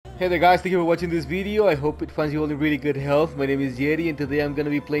Hey there guys, thank you for watching this video. I hope it finds you all in really good health. My name is Yeti and today I'm going to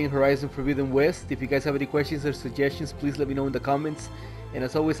be playing Horizon Forbidden West. If you guys have any questions or suggestions, please let me know in the comments. And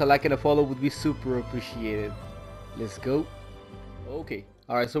as always, a like and a follow would be super appreciated. Let's go. Okay,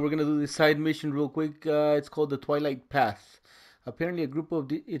 alright, so we're going to do this side mission real quick. It's called the Twilight Path. Apparently a group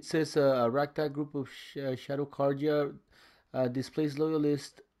of, it says a ragtag group of Shadow Carja displaced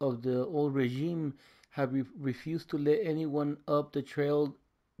loyalists of the old regime have refused to let anyone up the trail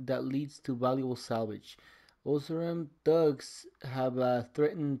that leads to valuable salvage. Oseram thugs have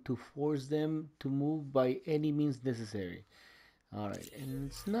threatened to force them to move by any means necessary. Alright, and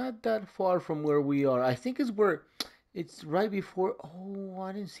it's not that far from where we are. I think it's right before. Oh,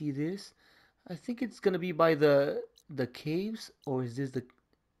 I didn't see this. I think it's gonna be by the caves, or is this the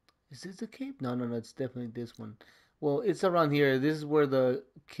cave? No, no, no, it's definitely this one. Well, it's around here. This is where the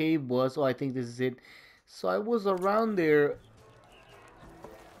cave was. Oh, I think this is it. So I was around there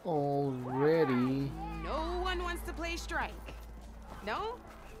already. No one wants to play strike. No?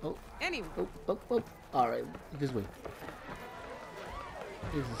 Oh, Anyway. oh. Alright, this way.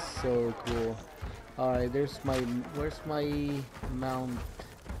 This is so cool. Alright, where's my mount?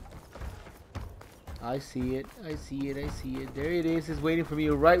 I see it. There it is. It's waiting for me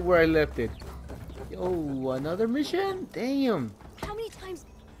right where I left it. Oh, another mission? Damn. How many times?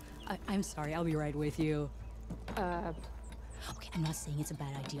 I'm sorry, I'll be right with you. Okay, I'm not saying it's a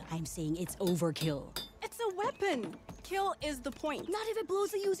bad idea. I'm saying it's overkill. It's a weapon. Kill is the point. Not if it blows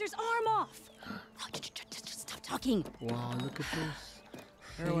the user's arm off. Oh, just stop talking. Wow, look at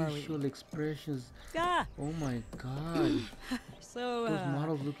those Where are we? facial expressions. Ah, Oh my god. so Those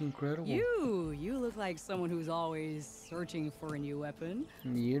models look incredible. you look like someone who's always searching for a new weapon.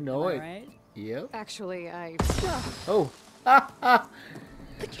 You know Am I it. right? Yep. Actually, Oh.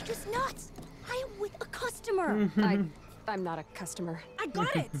 But you're just nuts. I am with a customer. I'm not a customer. I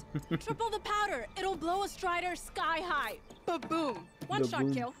got it! Triple the powder. It'll blow a Strider sky high. Ba-boom. One shot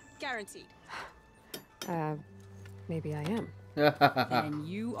Ba-boom. kill. Guaranteed. Maybe I am. And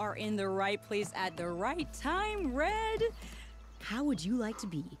you are in the right place at the right time, Red. How would you like to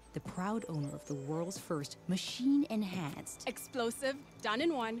be the proud owner of the world's first machine-enhanced, Explosive, done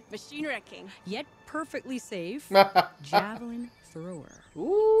in one, machine wrecking. yet perfectly safe, javelin thrower?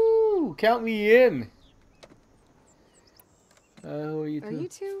 Ooh, count me in. Who are you two? Are you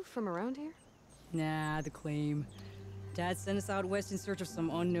two from around here? Nah, the claim. Dad sent us out west in search of some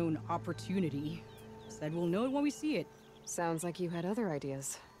unknown opportunity. Said we'll know it when we see it. Sounds like you had other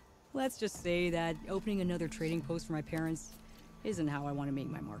ideas. Let's just say that opening another trading post for my parents isn't how I want to make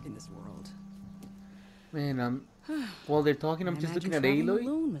my mark in this world. Man, while they're talking, I'm I just imagine looking at traveling Aloy.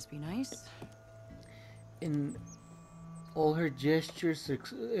 alone must be nice. And all her gestures,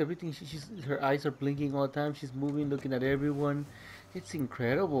 everything, her eyes are blinking all the time. She's moving, looking at everyone. It's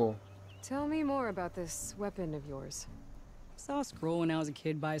incredible. Tell me more about this weapon of yours. Saw a scroll when I was a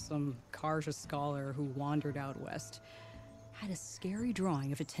kid by some Karja scholar who wandered out west. Had a scary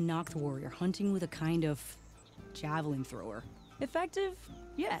drawing of a Tenakth warrior hunting with a kind of javelin thrower. Effective?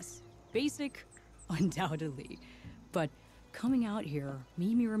 Yes. Basic? Undoubtedly. But coming out here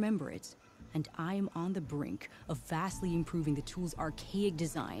made me remember it. And I am on the brink of vastly improving the tool's archaic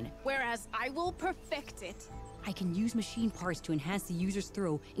design. Whereas I will perfect it. I can use machine parts to enhance the user's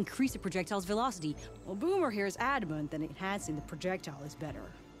throw, increase the projectile's velocity. Well, Boomer here is adamant that enhancing the projectile is better.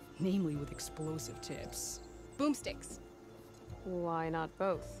 Namely with explosive tips. Boomsticks. Why not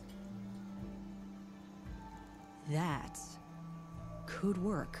both? That could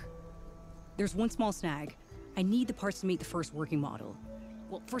work. There's one small snag. I need the parts to make the first working model.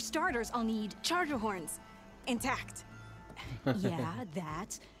 Well, for starters, I'll need charger horns. Intact. Yeah,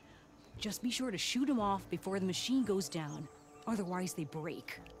 that. Just be sure to shoot them off before the machine goes down. Otherwise, they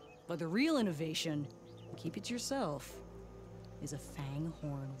break. But the real innovation, keep it to yourself, is a fang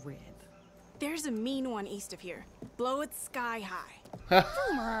horn rib. There's a mean one east of here. Blow it sky high.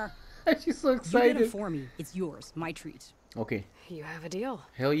 Boomer! She's so You get excited. it for me. It's yours. My treat. Okay. You have a deal.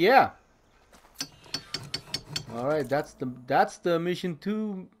 Hell yeah. All right, that's the mission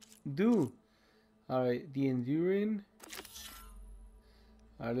to do. All right, the enduring.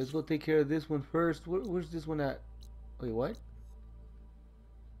 All right, let's go take care of this one first. Where's this one at? Wait, what?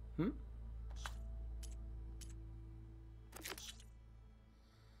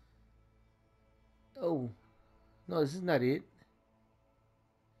 Oh, no, this is not it.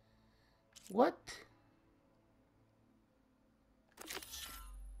 What?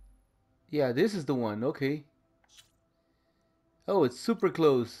 Yeah, this is the one. Okay. Oh, it's super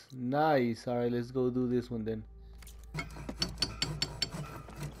close. Nice. All right, let's go do this one then.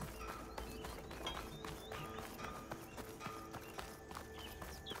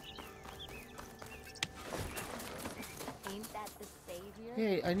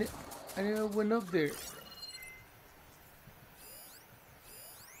 Hey, I never went up there.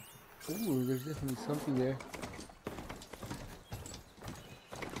 Ooh, there's definitely something there.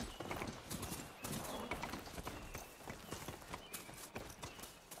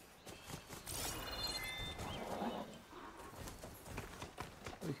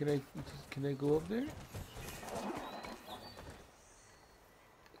 Wait, can I go up there?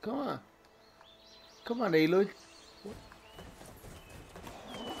 Come on. Come on, Aloy. What?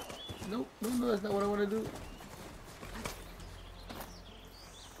 No, that's not what I want to do.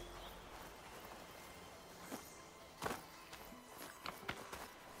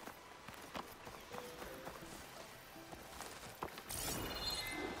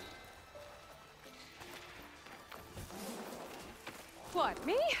 What,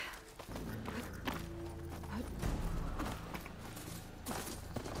 me?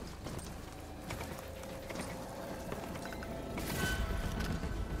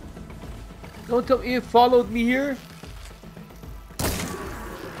 Don't tell me you followed me here.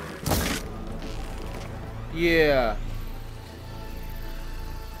 Yeah.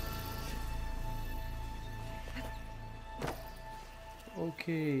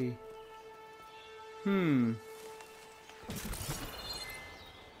 Okay.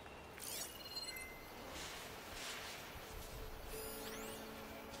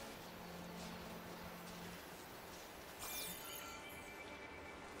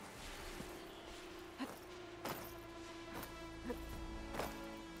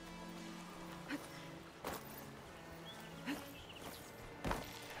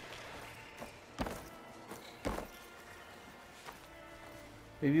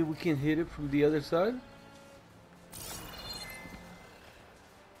 Maybe we can hit it from the other side?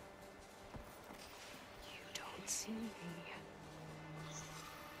 You don't see me.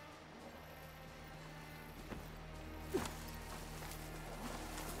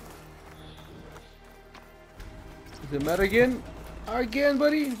 Does it matter again? Again,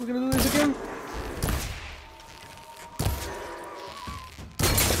 buddy? We're gonna do this again?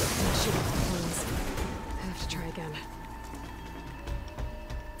 Shit, horns. I have to try again.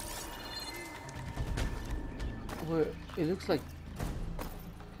 Well, it looks like...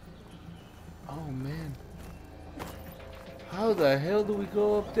 Oh man. How the hell do we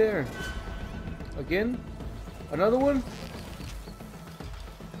go up there? Again? Another one?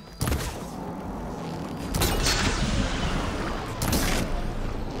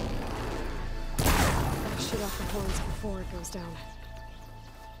 Shoot off the horns before it goes down.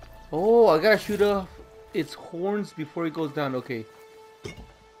 Oh, I gotta shoot off its horns before it goes down. Okay.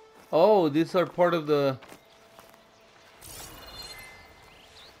 Oh, these are part of the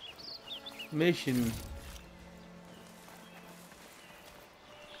mission.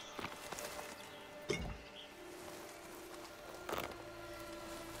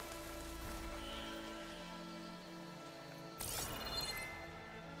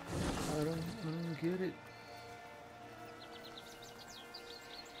 I don't get it.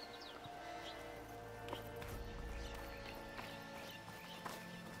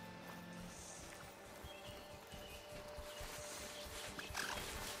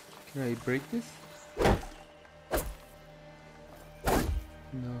 Can I break this?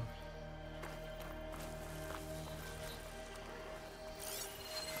 No.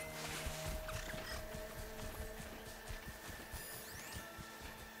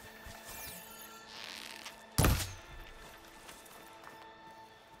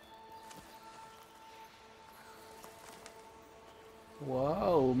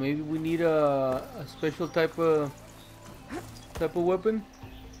 Wow, maybe we need a special type of weapon.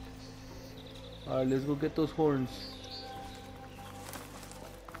 Alright, let's go get those horns.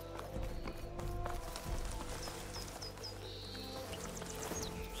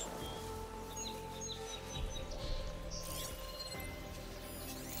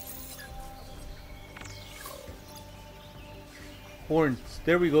 Horns,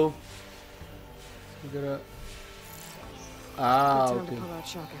 there we go. We gotta... Ah, Good time okay. to pull out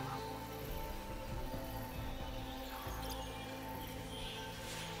shock ammo.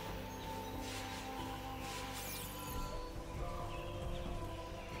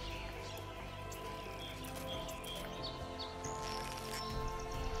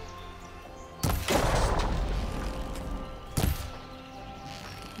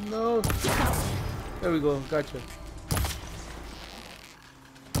 No. There we go, gotcha.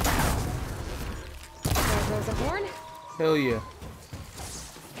 There goes a horn. Hell yeah.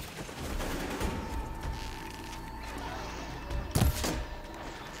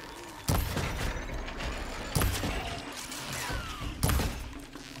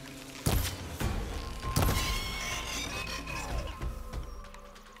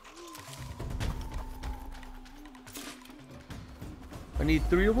 I need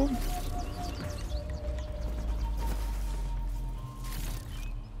 3 of them.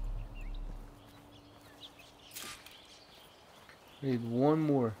 I need 1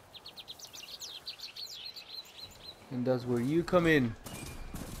 more. And that's where you come in.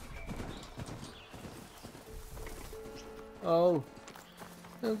 Oh.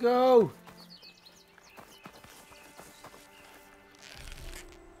 Let's go.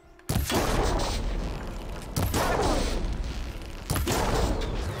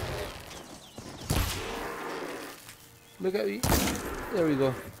 Look at me. There we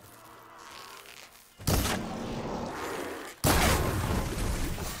go.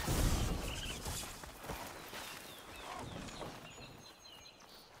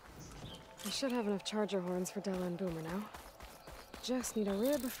 I should have enough charger horns for Della and Boomer now. Just need a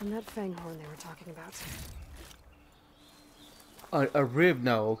rib from that fang horn they were talking about. A rib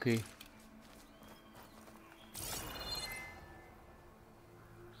now, okay.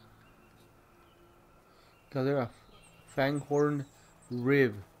 Gather a fanghorn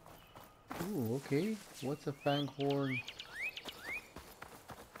rib. Ooh, okay. What's a fanghorn?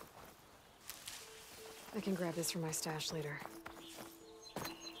 I can grab this from my stash later.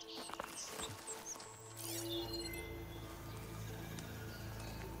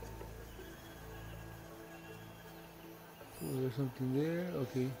 Oh, there's something there.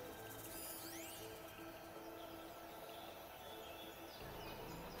 Okay.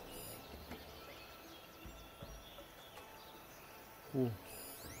 Oh,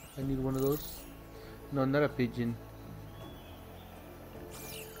 I need one of those. No, not a pigeon.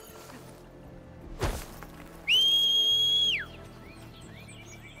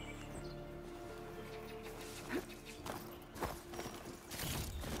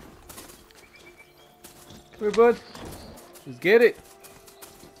 Come here, bud. Let's get it.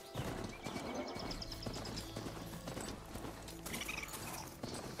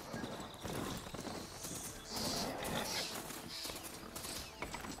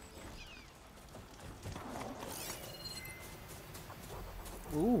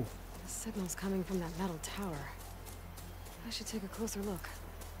 Ooh. The signal's coming from that metal tower. I should take a closer look.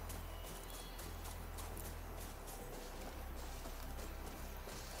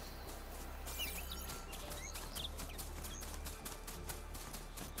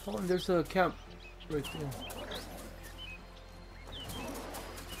 Oh, and there's a camp right there.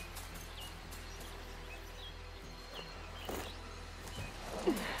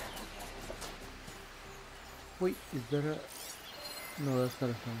 Wait, is that a... No, that's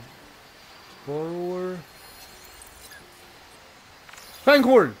not a fang. Borrower.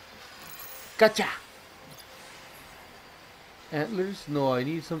 Fanghorn! Gotcha! Antlers? No, I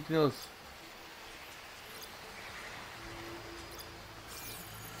need something else.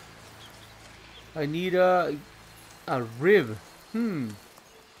 I need a rib.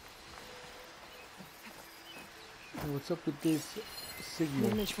 What's up with this An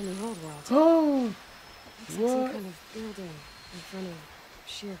signal? image from the old world. Oh! Looks like some What? kind of building in front of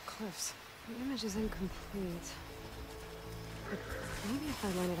sheer cliffs. The image is incomplete. But maybe if I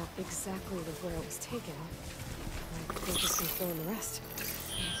line it up exactly with where it was taken, I might focus can fill in the rest.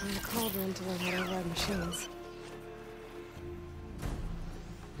 Find a cauldron to learn how to override machines.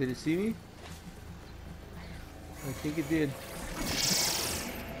 Did it see me? I think it did.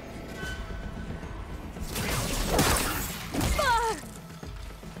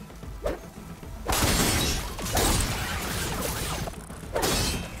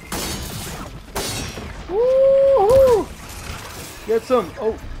 Woo-hoo! Get some.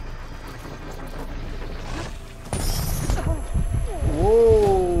 Oh.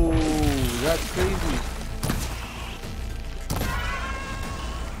 Whoa, that's crazy.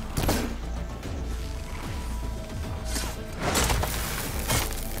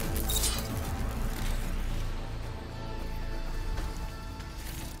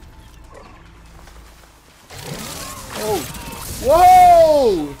 Oh.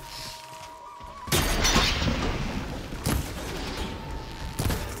 Whoa!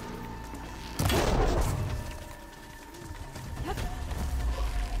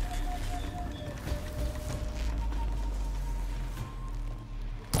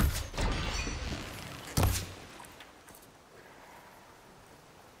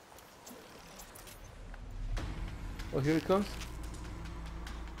 Oh, here it comes.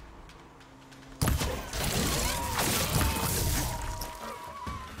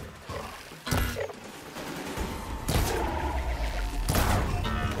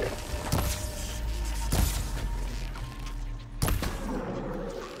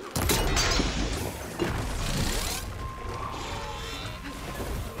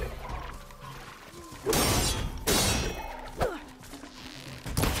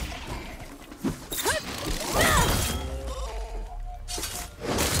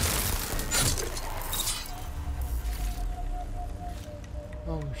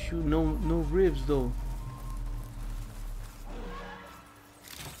 Oh shoot, no ribs though.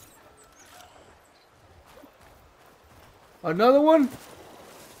 Another one?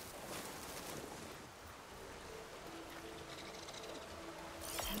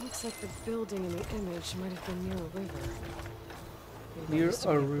 It looks like the building in the image might have been near a river. Maybe there Near used to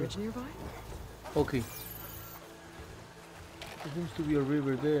a be river. bridge nearby? Okay. There seems to be a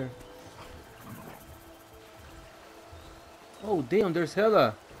river there. Oh damn, there's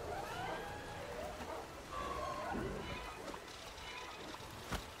hella.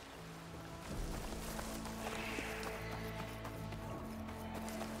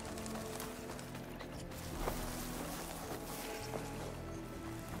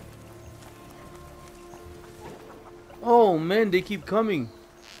 Oh man, they keep coming.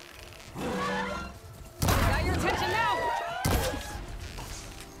 Got your attention now.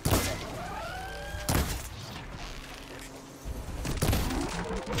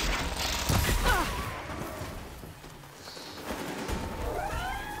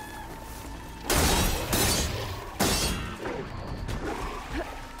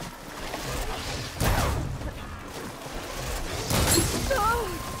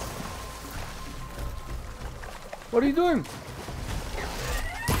 What are you doing?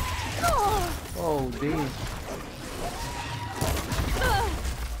 Oh damn.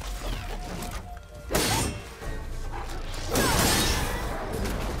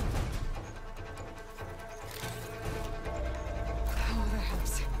 Oh, that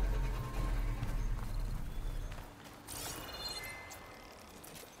helps.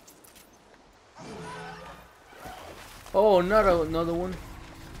 Oh, not another one.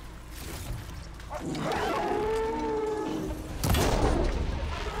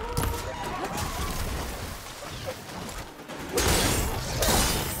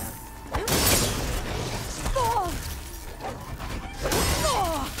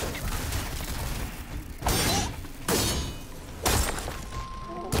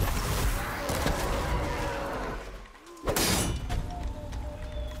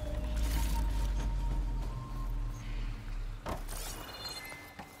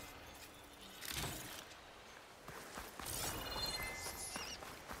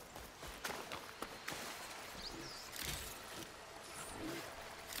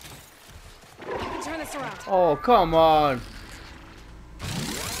 Turn this around. Oh, come on.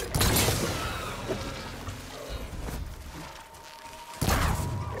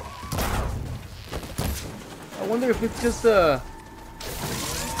 I wonder if it's just a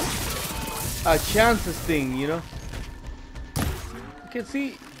chances thing, you know? You can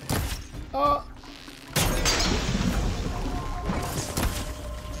see. Oh.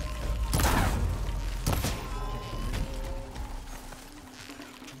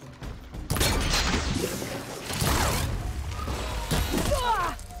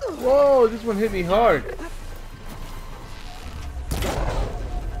 Whoa, this one hit me hard.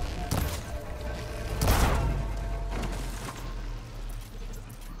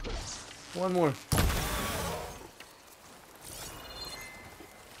 One more.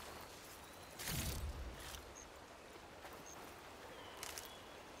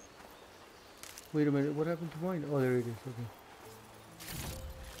 Wait a minute, what happened to mine? Oh, there it is,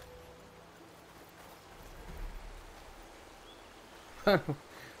 okay.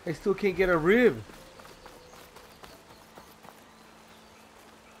 I still can't get a rib.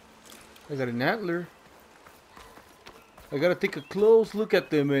 I got an antler. I gotta take a close look at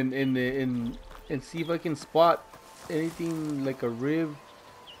them and see if I can spot anything like a rib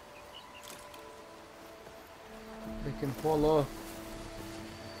that can fall off.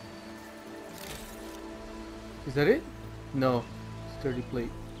 Is that it? No, sturdy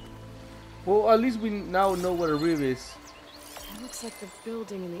plate. Well, at least we now know what a rib is. It looks like the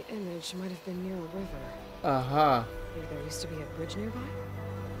building in the image might have been near a river. Aha. Maybe there used to be a bridge nearby?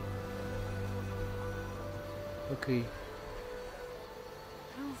 Okay.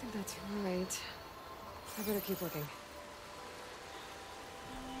 I don't think that's right. I better keep looking.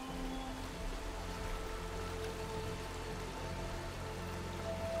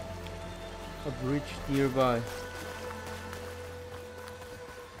 A bridge nearby.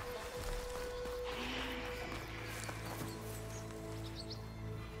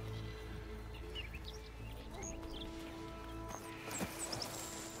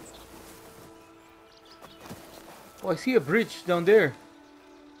 Oh, I see a bridge down there.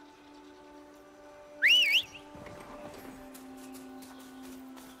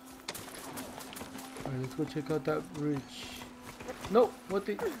 Alright, let's go check out that bridge. No, what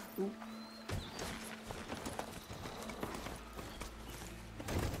the? Ooh.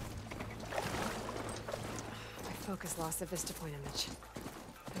 My focus lost the Vista Point image.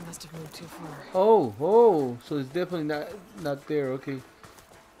 must have moved too far. Oh, so it's definitely not there. Okay,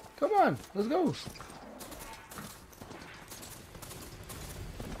 come on, let's go.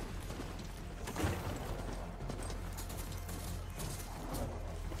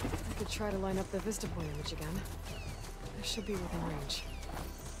 I could try to line up the Vista Point image again. I should be within range.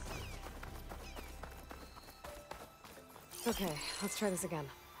 Okay, let's try this again.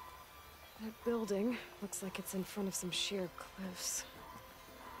 That building looks like it's in front of some sheer cliffs.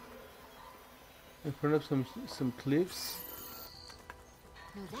 In front of some cliffs.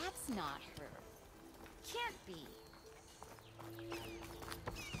 No, that's not her. Can't be.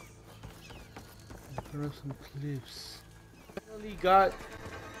 In front of some cliffs. Finally got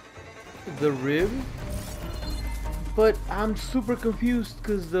the rib, but I'm super confused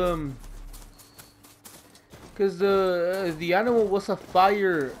because the animal was a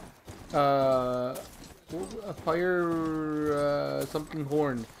fire something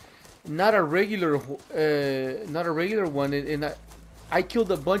horn, not a regular one, and I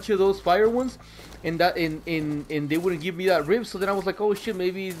killed a bunch of those fire ones, and they wouldn't give me that rib. So then I was like, oh shit,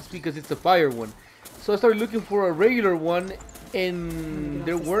 maybe it's because it's a fire one. So I started looking for a regular one, and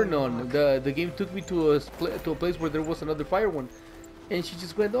there were none. The game took me to a place where there was another fire one, and she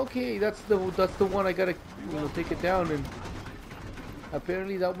just went, okay, that's the one. I gotta take it down, and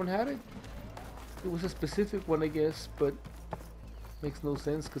apparently that one had it. It was a specific one, I guess, but makes no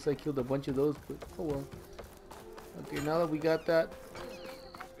sense because I killed a bunch of those. But oh well. Okay, now that we got that,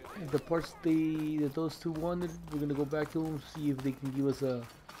 the parts that those two wanted, we're gonna go back to them, see if they can give us the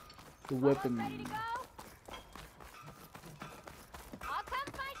weapon. I'll come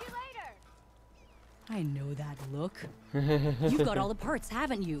find you later. I know that look. You've got all the parts,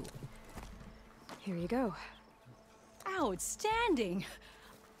 haven't you? Here you go. Outstanding!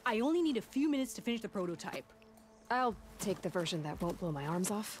 I only need a few minutes to finish the prototype. I'll take the version that won't blow my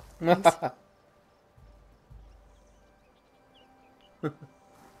arms off.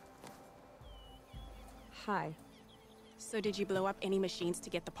 Hi. So did you blow up any machines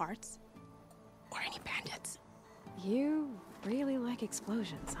to get the parts? Or any bandits? You really like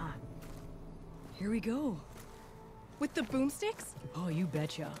explosions, huh? Here we go. With the boomsticks? Oh, you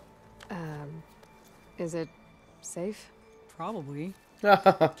betcha. Is it safe? Probably.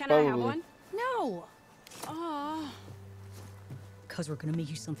 Can I have one? No! Aw. Cause we're gonna make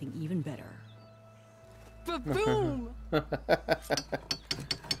you something even better. Ba-boom!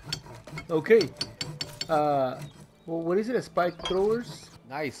 Okay. Well, what is it? A spike throwers?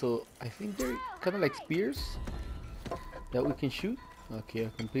 Nice. So I think they're kind of like spears that we can shoot. Okay,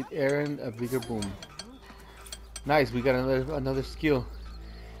 a complete errand, a bigger boom. Nice. We got another skill.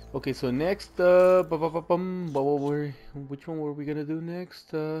 Okay, so next, which one were we gonna do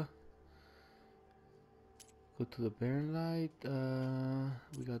next? Go to the Barren Light.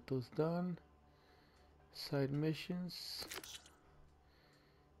 We got those done. Side missions.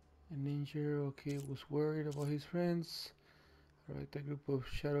 A ninja, okay, was worried about his friends. Alright, that group of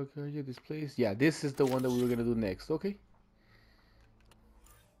shadow characters displaced. Yeah, this is the one that we were gonna do next, okay?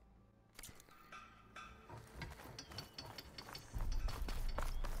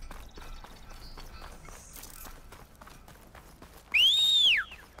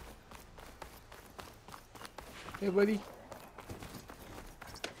 Hey buddy.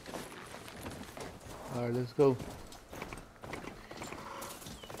 Alright, let's go.